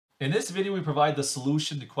In this video, we provide the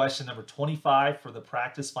solution to question number 25 for the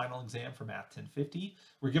practice final exam for Math 1050.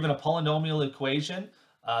 We're given a polynomial equation,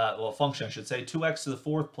 well, a function, I should say, 2x to the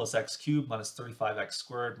fourth plus x cubed minus 35x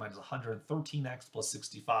squared minus 113x plus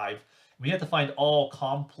 65. And we have to find all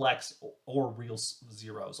complex or real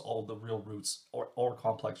zeros, all the real roots or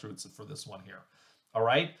complex roots for this one here. All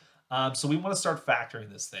right, so we want to start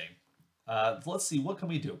factoring this thing. Let's see, what can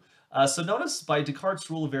we do? So notice by Descartes'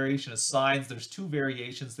 rule of variation of signs, there's two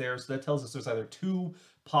variations there. So that tells us there's either two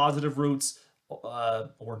positive roots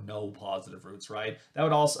or no positive roots, right? That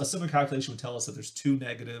would also, a similar calculation would tell us that there's two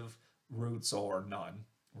negative roots or none,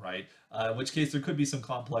 right? In which case there could be some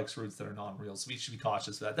complex roots that are non-real. So we should be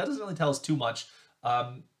cautious of that. That doesn't really tell us too much.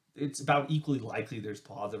 It's about equally likely there's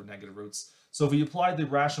positive or negative roots. So if we apply the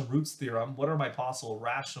rational roots theorem, what are my possible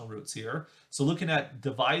rational roots here? So looking at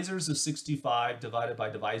divisors of 65 divided by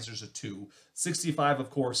divisors of 2. 65, of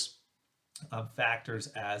course, factors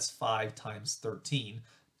as 5 times 13.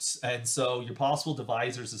 And so your possible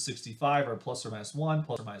divisors of 65 are plus or minus 1,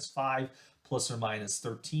 plus or minus 5, plus or minus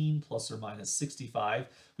 13, plus or minus 65.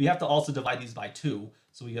 We have to also divide these by 2.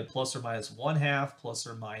 So we get plus or minus 1 half, plus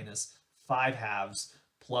or minus 5 halves,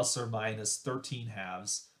 plus or minus 13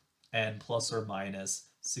 halves, and plus or minus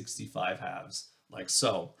 65 halves, like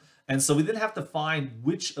so. And so we then have to find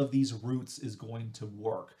which of these roots is going to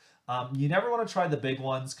work. You never want to try the big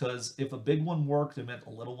ones, because if a big one worked, it meant a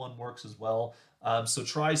little one works as well. So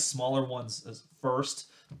try smaller ones first.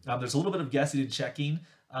 There's a little bit of guessing and checking.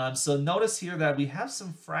 So notice here that we have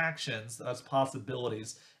some fractions as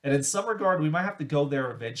possibilities. And in some regard, we might have to go there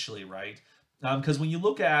eventually, right? Because when you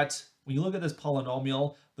look at this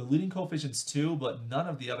polynomial, the leading coefficient's 2, but none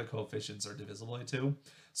of the other coefficients are divisible by 2.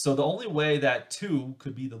 So the only way that 2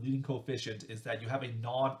 could be the leading coefficient is that you have a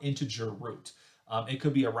non-integer root. It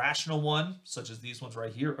could be a rational one, such as these ones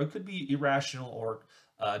right here, or it could be irrational or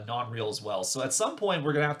non-real as well. So at some point,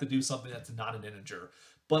 we're going to have to do something that's not an integer.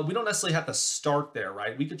 But we don't necessarily have to start there,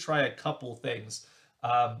 right? We could try a couple things.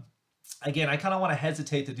 Again, I kind of want to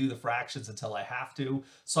hesitate to do the fractions until I have to.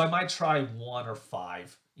 So I might try 1 or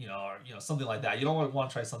 5. Or something like that. You don't want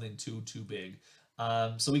to try something too big.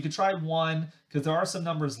 So we could try 1, because there are some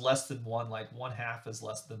numbers less than 1, like 1 half is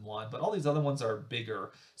less than 1, but all these other ones are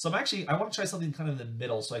bigger. So I want to try something kind of in the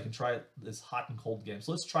middle so I can try this hot and cold game.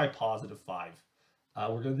 So let's try positive 5.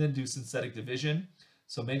 We're going to then do synthetic division.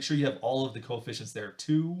 So make sure you have all of the coefficients there.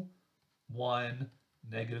 2, 1,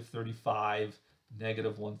 negative 35,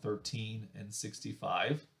 negative 113, and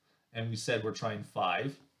 65. And we said we're trying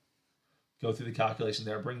 5. Go through the calculation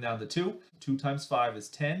there. Bring down the 2. 2 times 5 is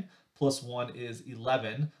 10. Plus 1 is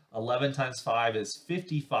 11. 11 times 5 is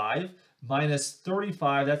 55. Minus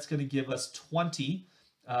 35, that's going to give us 20.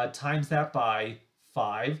 Times that by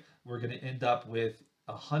 5. We're going to end up with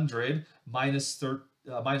 100. Minus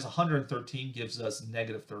 113 gives us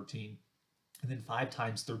negative 13. And then 5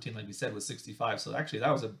 times 13, like we said, was 65. So actually,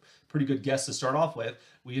 that was a pretty good guess to start off with.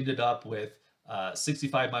 We ended up with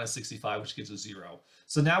 65 minus 65, which gives us 0.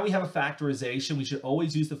 So now we have a factorization. We should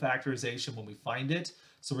always use the factorization when we find it.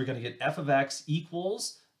 So we're going to get f of x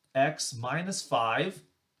equals x minus 5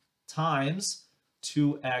 times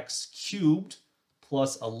 2x cubed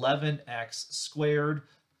plus 11x squared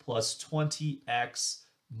plus 20x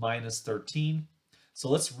minus 13. So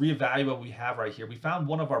let's reevaluate what we have right here. We found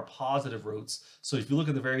one of our positive roots. So if you look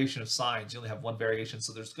at the variation of signs, you only have one variation.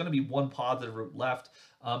 So there's going to be one positive root left.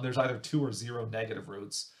 There's either 2 or 0 negative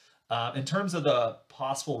roots. In terms of the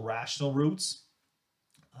possible rational roots,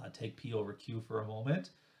 take p over q for a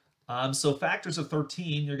moment. So factors of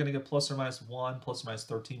 13, you're going to get plus or minus 1, plus or minus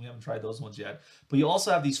 13. We haven't tried those ones yet. But you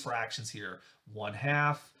also have these fractions here. 1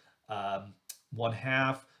 half, 1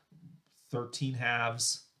 half, 13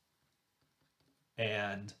 halves,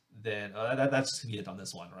 and then that's just going to be it on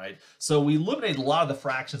this one, right? So we eliminate a lot of the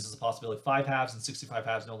fractions as a possibility. 5 halves and 65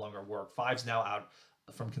 halves no longer work. 5's now out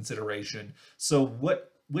from consideration. So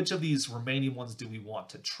which of these remaining ones do we want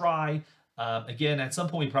to try? Again, at some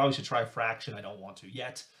point we probably should try a fraction. I don't want to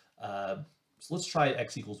yet. So let's try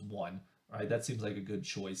x equals 1. All right, that seems like a good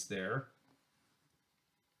choice there.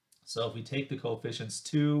 So if we take the coefficients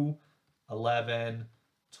 2, 11,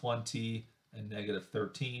 20, and negative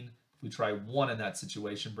 13, if we try 1 in that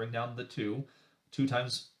situation, bring down the 2. 2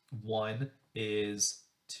 times 1 is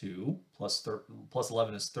 2, plus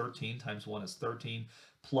 11 is 13, times 1 is 13,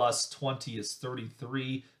 plus 20 is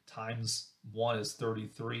 33, times 1 is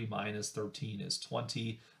 33, minus 13 is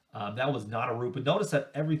 20. That was not a root, but notice that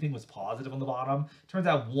everything was positive on the bottom. Turns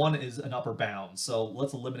out 1 is an upper bound, so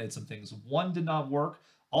let's eliminate some things. 1 did not work.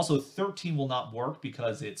 Also, 13 will not work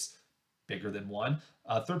because it's bigger than 1.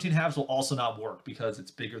 13 halves will also not work because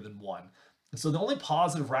it's bigger than 1. So the only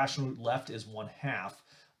positive rational root left is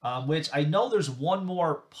 1/2, which I know there's one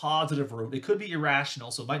more positive root. It could be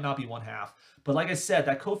irrational, so it might not be 1/2. But like I said,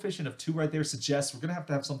 that coefficient of 2 right there suggests we're going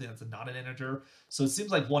to have something that's not an integer. So it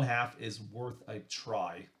seems like 1/2 is worth a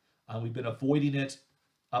try. We've been avoiding it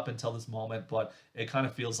up until this moment, but it kind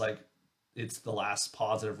of feels like it's the last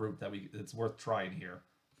positive root that it's worth trying here.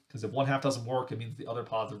 Because if 1/2 doesn't work, it means the other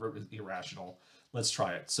positive root is irrational. Let's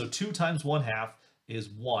try it. So 2 times 1/2 is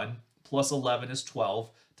 1, plus 11 is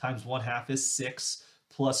 12, times 1/2 is 6,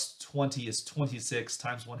 plus 20 is 26,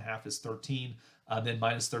 times 1/2 is 13, then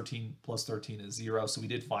minus 13 plus 13 is 0. So we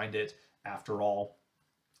did find it after all.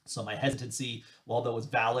 So my hesitancy, although it was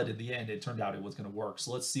valid in the end, it turned out it was going to work.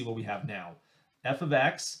 So let's see what we have now. F of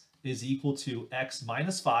x is equal to x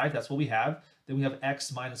minus 5. That's what we have. Then we have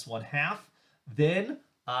x minus 1/2. Then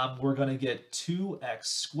we're going to get 2x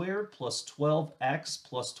squared plus 12x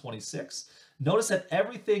plus 26. Notice that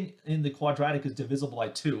everything in the quadratic is divisible by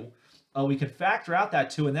 2. We can factor out that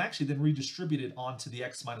 2 and actually then redistribute it onto the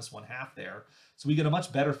x minus 1/2 there. So we get a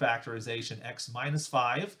much better factorization, x minus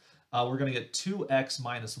 5. We're going to get 2x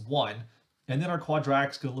minus 1. And then our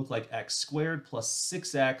quadratic is going to look like x squared plus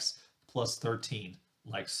 6x plus 13,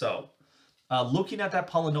 like so. Looking at that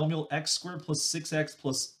polynomial, x squared plus 6x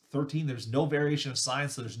plus 13, there's no variation of sign,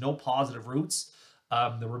 so there's no positive roots.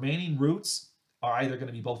 The remaining roots are either going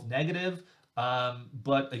to be both negative,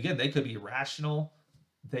 but again, they could be rational,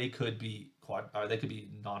 they could be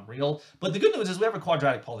non-real. But the good news is we have a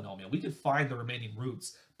quadratic polynomial. We could find the remaining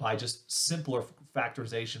roots by just simpler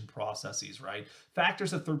factorization processes, right?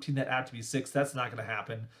 Factors of 13 that add to be 6, that's not going to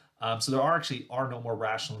happen. So there are no more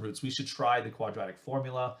rational roots. We should try the quadratic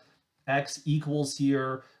formula. X equals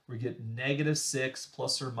here, we get negative 6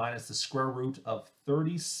 plus or minus the square root of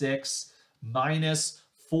 36 minus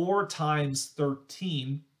 4 times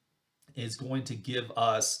 13 is going to give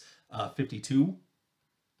us 52.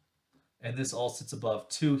 And this all sits above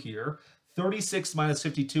 2 here. 36 minus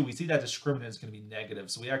 52, we see that discriminant is going to be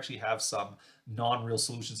negative. So we actually have some non-real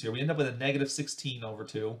solutions here. We end up with a negative 16 over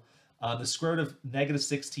 2. The square root of negative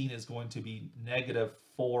 16 is going to be negative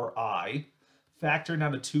 4i. Factoring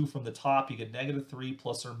down to 2 from the top, you get negative 3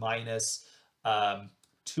 plus or minus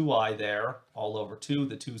 2i there, all over 2.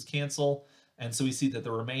 The 2's cancel. And so we see that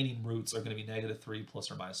the remaining roots are going to be negative 3 plus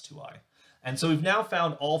or minus 2i. And so we've now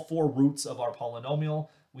found all 4 roots of our polynomial.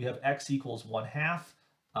 We have x equals 1/2,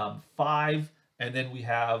 5, and then we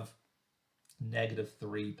have negative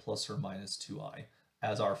 3 plus or minus 2i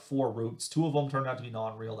as our 4 roots. 2 of them turned out to be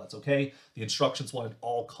non-real. That's okay. The instructions wanted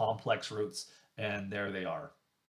all complex roots, and there they are.